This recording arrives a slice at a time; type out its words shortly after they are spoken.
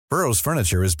Burrow's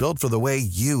furniture is built for the way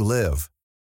you live.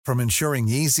 From ensuring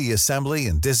easy assembly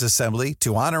and disassembly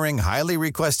to honoring highly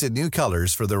requested new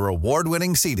colors for their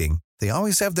award-winning seating, they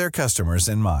always have their customers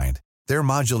in mind. Their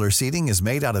modular seating is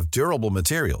made out of durable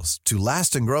materials to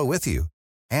last and grow with you.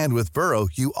 And with Burrow,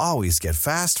 you always get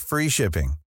fast, free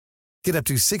shipping. Get up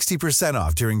to 60%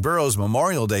 off during Burrow's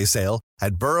Memorial Day sale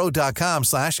at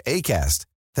burrow.com/ACAST.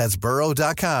 That's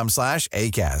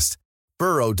burrow.com/ACAST.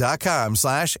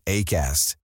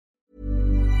 burrow.com/ACAST.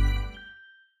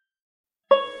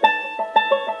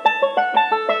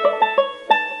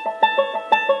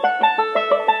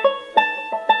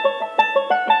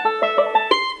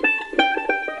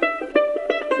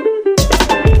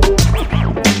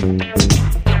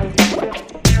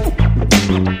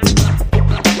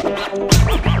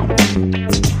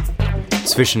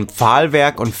 Zwischen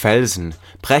Pfahlwerk und Felsen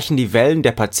brechen die Wellen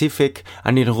der Pazifik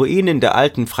an den Ruinen der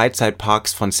alten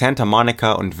Freizeitparks von Santa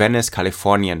Monica und Venice,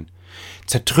 Kalifornien.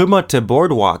 Zertrümmerte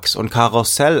Boardwalks und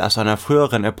Karussell aus einer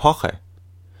früheren Epoche.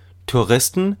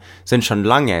 Touristen sind schon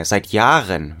lange, seit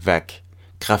Jahren weg.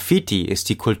 Graffiti ist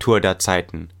die Kultur der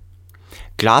Zeiten.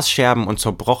 Glasscherben und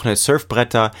zerbrochene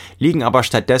Surfbretter liegen aber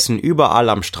stattdessen überall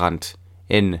am Strand,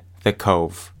 in The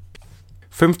Cove.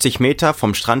 50 Meter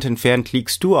vom Strand entfernt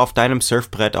liegst du auf deinem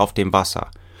Surfbrett auf dem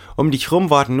Wasser. Um dich rum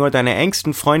warten nur deine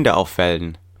engsten Freunde auf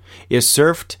Wellen. Ihr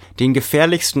surft den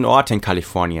gefährlichsten Ort in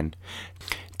Kalifornien.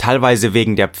 Teilweise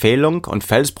wegen der Pfählung und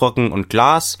Felsbrocken und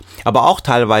Glas, aber auch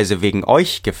teilweise wegen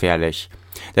euch gefährlich.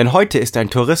 Denn heute ist ein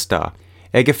Tourist da.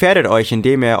 Er gefährdet euch,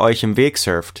 indem er euch im Weg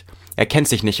surft. Er kennt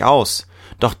sich nicht aus.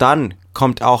 Doch dann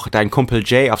kommt auch dein Kumpel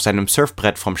Jay auf seinem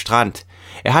Surfbrett vom Strand.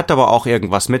 Er hat aber auch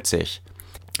irgendwas mit sich.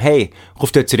 Hey,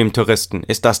 ruft er zu dem Touristen,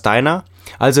 ist das deiner?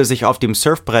 Als er sich auf dem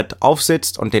Surfbrett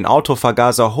aufsitzt und den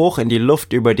Autovergaser hoch in die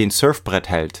Luft über den Surfbrett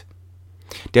hält.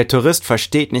 Der Tourist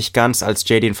versteht nicht ganz, als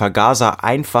Jay den Vergaser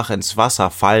einfach ins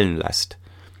Wasser fallen lässt.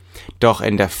 Doch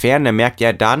in der Ferne merkt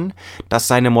er dann, dass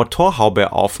seine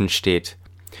Motorhaube offen steht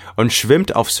und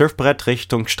schwimmt auf Surfbrett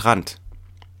Richtung Strand.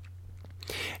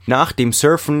 Nach dem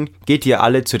Surfen geht ihr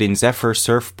alle zu den Zephyr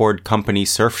Surfboard Company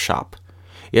Surf Shop.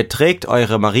 Ihr trägt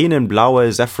eure marinenblaue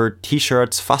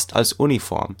Zephyr-T-Shirts fast als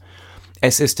Uniform.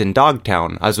 Es ist in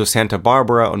Dogtown, also Santa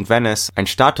Barbara und Venice, ein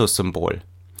Statussymbol.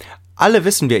 Alle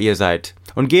wissen, wer ihr seid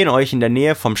und gehen euch in der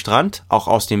Nähe vom Strand auch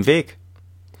aus dem Weg.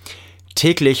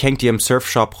 Täglich hängt ihr im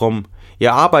Surfshop rum.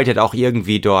 Ihr arbeitet auch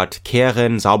irgendwie dort,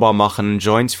 kehren, sauber machen,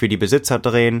 Joints für die Besitzer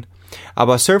drehen.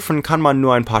 Aber surfen kann man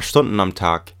nur ein paar Stunden am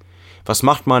Tag. Was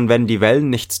macht man, wenn die Wellen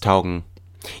nichts taugen?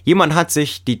 Jemand hat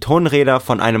sich die Tonräder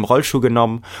von einem Rollschuh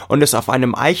genommen und es auf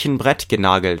einem Eichenbrett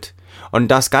genagelt und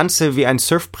das Ganze wie ein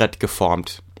Surfbrett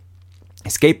geformt.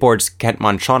 Skateboards kennt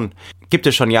man schon, gibt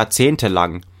es schon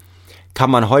jahrzehntelang. Kann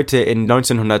man heute in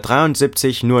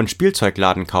 1973 nur in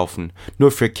Spielzeugladen kaufen, nur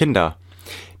für Kinder.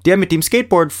 Der mit dem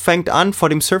Skateboard fängt an, vor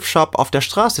dem Surfshop auf der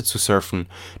Straße zu surfen.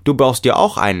 Du baust dir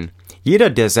auch einen.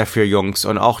 Jeder der Zephyr-Jungs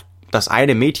und auch das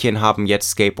eine Mädchen haben jetzt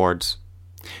Skateboards.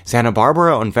 Santa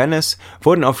Barbara und Venice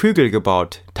wurden auf Hügel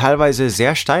gebaut, teilweise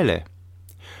sehr steile.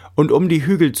 Und um die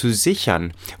Hügel zu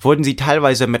sichern, wurden sie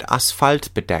teilweise mit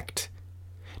Asphalt bedeckt.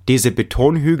 Diese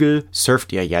Betonhügel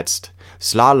surft ihr jetzt,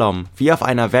 Slalom, wie auf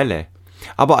einer Welle.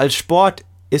 Aber als Sport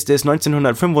ist es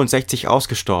 1965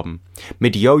 ausgestorben,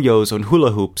 mit Yo-Yos und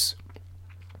Hula-Hoops.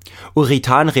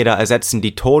 Uritanräder ersetzen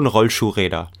die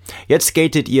Tonrollschuhräder. Jetzt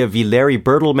skatet ihr wie Larry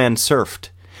Birdleman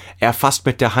surft. Er fasst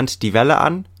mit der Hand die Welle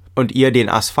an und ihr den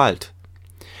Asphalt.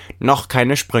 Noch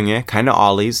keine Sprünge, keine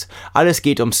Ollies, alles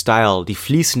geht um Style, die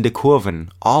fließende Kurven,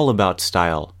 all about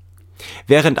Style.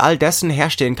 Während all dessen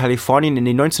herrschte in Kalifornien in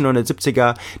den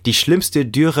 1970er die schlimmste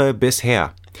Dürre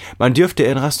bisher. Man dürfte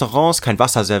in Restaurants kein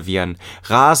Wasser servieren,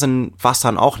 Rasen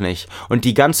wassern auch nicht und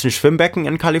die ganzen Schwimmbecken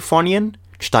in Kalifornien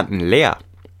standen leer.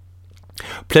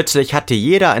 Plötzlich hatte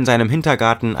jeder in seinem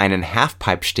Hintergarten einen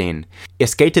Halfpipe stehen. Ihr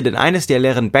skatet in eines der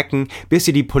leeren Becken, bis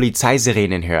ihr die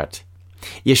Polizeisirenen hört.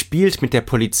 Ihr spielt mit der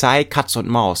Polizei Katz und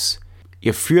Maus.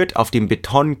 Ihr führt auf dem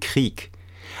Beton Krieg.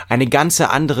 Eine ganze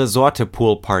andere Sorte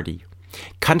Poolparty.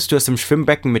 Kannst du es im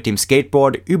Schwimmbecken mit dem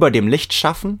Skateboard über dem Licht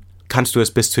schaffen? Kannst du es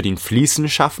bis zu den Fliesen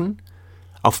schaffen?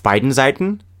 Auf beiden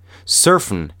Seiten?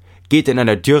 Surfen geht in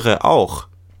einer Dürre auch.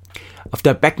 Auf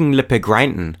der Beckenlippe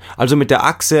grinden, also mit der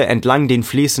Achse entlang den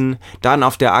Fliesen, dann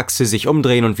auf der Achse sich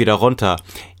umdrehen und wieder runter.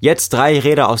 Jetzt 3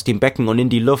 Räder aus dem Becken und in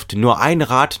die Luft, nur ein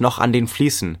Rad noch an den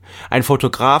Fliesen. Ein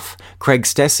Fotograf, Craig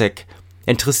Stesick,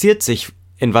 interessiert sich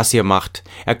in was ihr macht.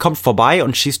 Er kommt vorbei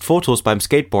und schießt Fotos beim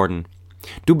Skateboarden.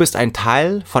 Du bist ein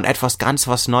Teil von etwas ganz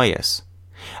was Neues.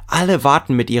 Alle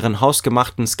warten mit ihren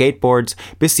hausgemachten Skateboards,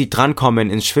 bis sie drankommen,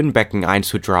 ins Schwimmbecken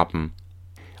einzudroppen.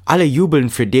 Alle jubeln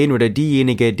für den oder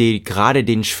diejenige, die gerade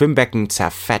den Schwimmbecken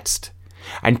zerfetzt.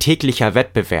 Ein täglicher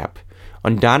Wettbewerb.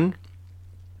 Und dann,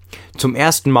 zum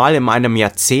ersten Mal in einem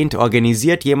Jahrzehnt,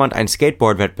 organisiert jemand einen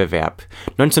Skateboard-Wettbewerb.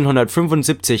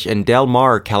 1975 in Del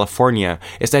Mar, California,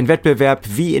 ist ein Wettbewerb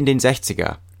wie in den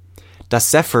 60er. Das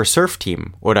Zephyr Surf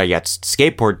Team oder jetzt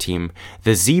Skateboard Team,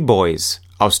 The Z-Boys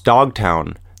aus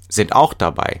Dogtown, sind auch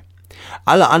dabei.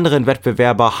 Alle anderen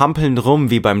Wettbewerber hampeln rum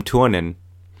wie beim Turnen.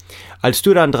 Als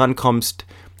du dann dran kommst,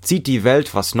 sieht die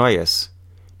Welt was Neues.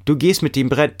 Du gehst mit dem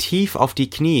Brett tief auf die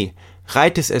Knie,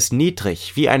 reitest es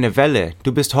niedrig, wie eine Welle,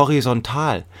 du bist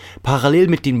horizontal, parallel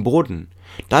mit dem Boden,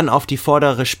 dann auf die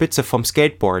vordere Spitze vom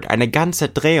Skateboard, eine ganze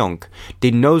Drehung,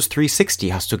 den Nose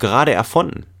 360 hast du gerade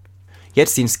erfunden.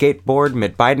 Jetzt den Skateboard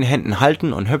mit beiden Händen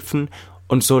halten und hüpfen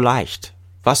und so leicht.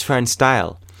 Was für ein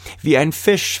Style. Wie ein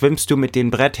Fisch schwimmst du mit dem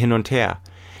Brett hin und her.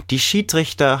 Die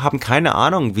Schiedsrichter haben keine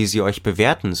Ahnung, wie sie euch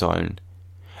bewerten sollen.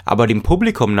 Aber dem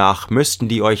Publikum nach müssten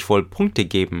die euch wohl Punkte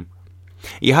geben.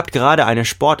 Ihr habt gerade eine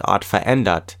Sportart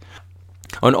verändert.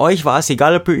 Und euch war es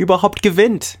egal, ob ihr überhaupt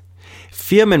gewinnt.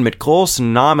 Firmen mit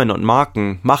großen Namen und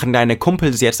Marken machen deine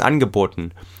Kumpels jetzt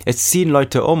Angeboten. Es ziehen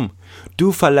Leute um.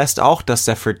 Du verlässt auch das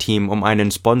Zephyr-Team, um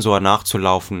einen Sponsor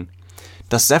nachzulaufen.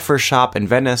 Das Zephyr Shop in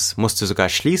Venice musste sogar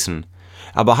schließen,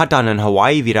 aber hat dann in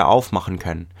Hawaii wieder aufmachen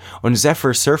können. Und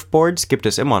Zephyr Surfboards gibt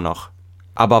es immer noch.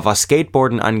 Aber was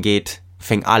Skateboarden angeht,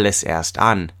 fing alles erst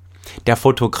an. Der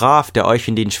Fotograf, der euch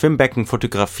in den Schwimmbecken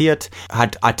fotografiert,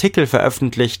 hat Artikel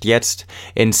veröffentlicht jetzt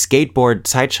in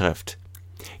Skateboard-Zeitschrift.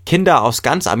 Kinder aus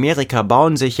ganz Amerika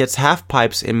bauen sich jetzt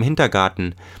Halfpipes im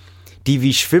Hintergarten, die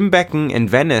wie Schwimmbecken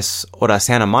in Venice oder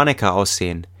Santa Monica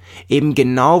aussehen. Eben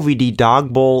genau wie die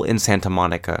Dog Bowl in Santa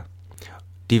Monica.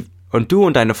 Und du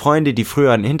und deine Freunde, die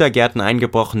früher in Hintergärten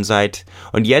eingebrochen seid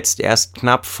und jetzt erst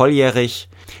knapp volljährig,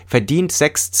 verdient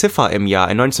 6 Ziffer im Jahr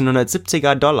in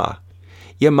 1970er $.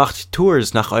 Ihr macht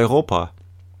Tours nach Europa.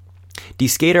 Die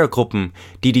Skatergruppen,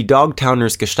 die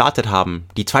Dogtowners gestartet haben,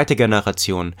 die zweite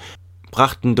Generation,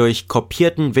 brachten durch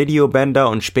kopierten Videobänder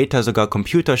und später sogar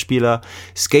Computerspieler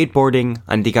Skateboarding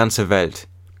an die ganze Welt.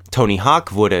 Tony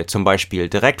Hawk wurde zum Beispiel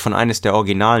direkt von eines der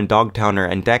originalen Dogtowner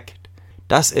entdeckt.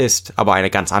 Das ist aber eine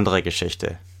ganz andere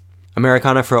Geschichte.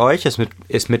 Amerikaner für euch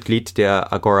ist Mitglied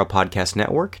der Agora Podcast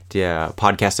Network. Der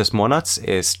Podcast des Monats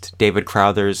ist David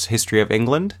Crowthers History of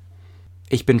England.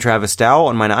 Ich bin Travis Dow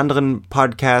und meine anderen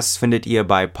Podcasts findet ihr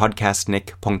bei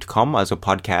podcastnick.com, also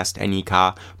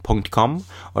podcastnik.com,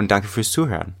 und danke fürs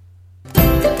Zuhören.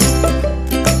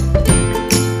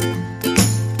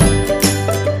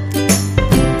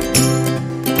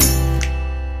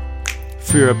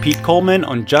 Für Pete Coleman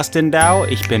und Justin Dow,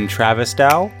 ich bin Travis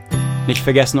Dow. Nicht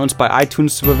vergessen, uns bei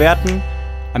iTunes zu bewerten.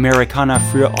 Amerikaner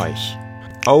für euch.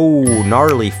 Oh,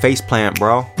 gnarly faceplant,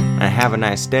 bro. And have a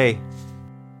nice day.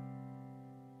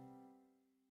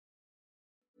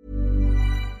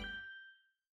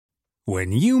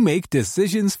 When you make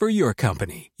decisions for your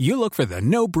company, you look for the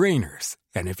no-brainers.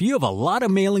 And if you have a lot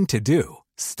of mailing to do,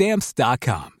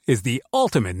 Stamps.com is the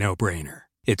ultimate no-brainer.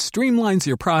 It streamlines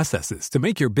your processes to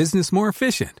make your business more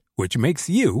efficient, which makes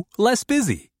you less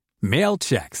busy. Mail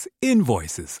checks,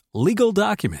 invoices, legal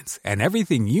documents, and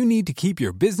everything you need to keep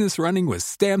your business running with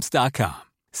Stamps.com.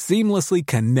 Seamlessly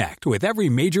connect with every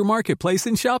major marketplace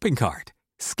and shopping cart.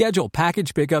 Schedule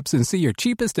package pickups and see your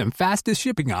cheapest and fastest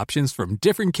shipping options from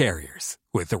different carriers.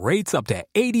 With rates up to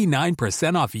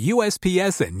 89% off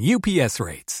USPS and UPS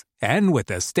rates. And with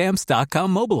the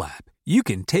Stamps.com mobile app, you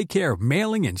can take care of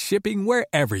mailing and shipping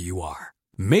wherever you are.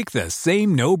 Make the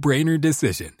same no-brainer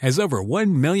decision as over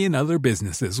 1 million other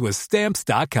businesses with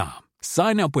Stamps.com.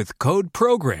 Sign up with code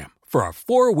PROGRAM for a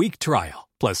 4-week trial,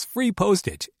 plus free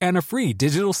postage and a free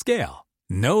digital scale.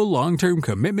 No long-term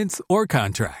commitments or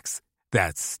contracts.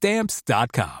 That's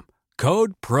Stamps.com.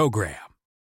 Code PROGRAM.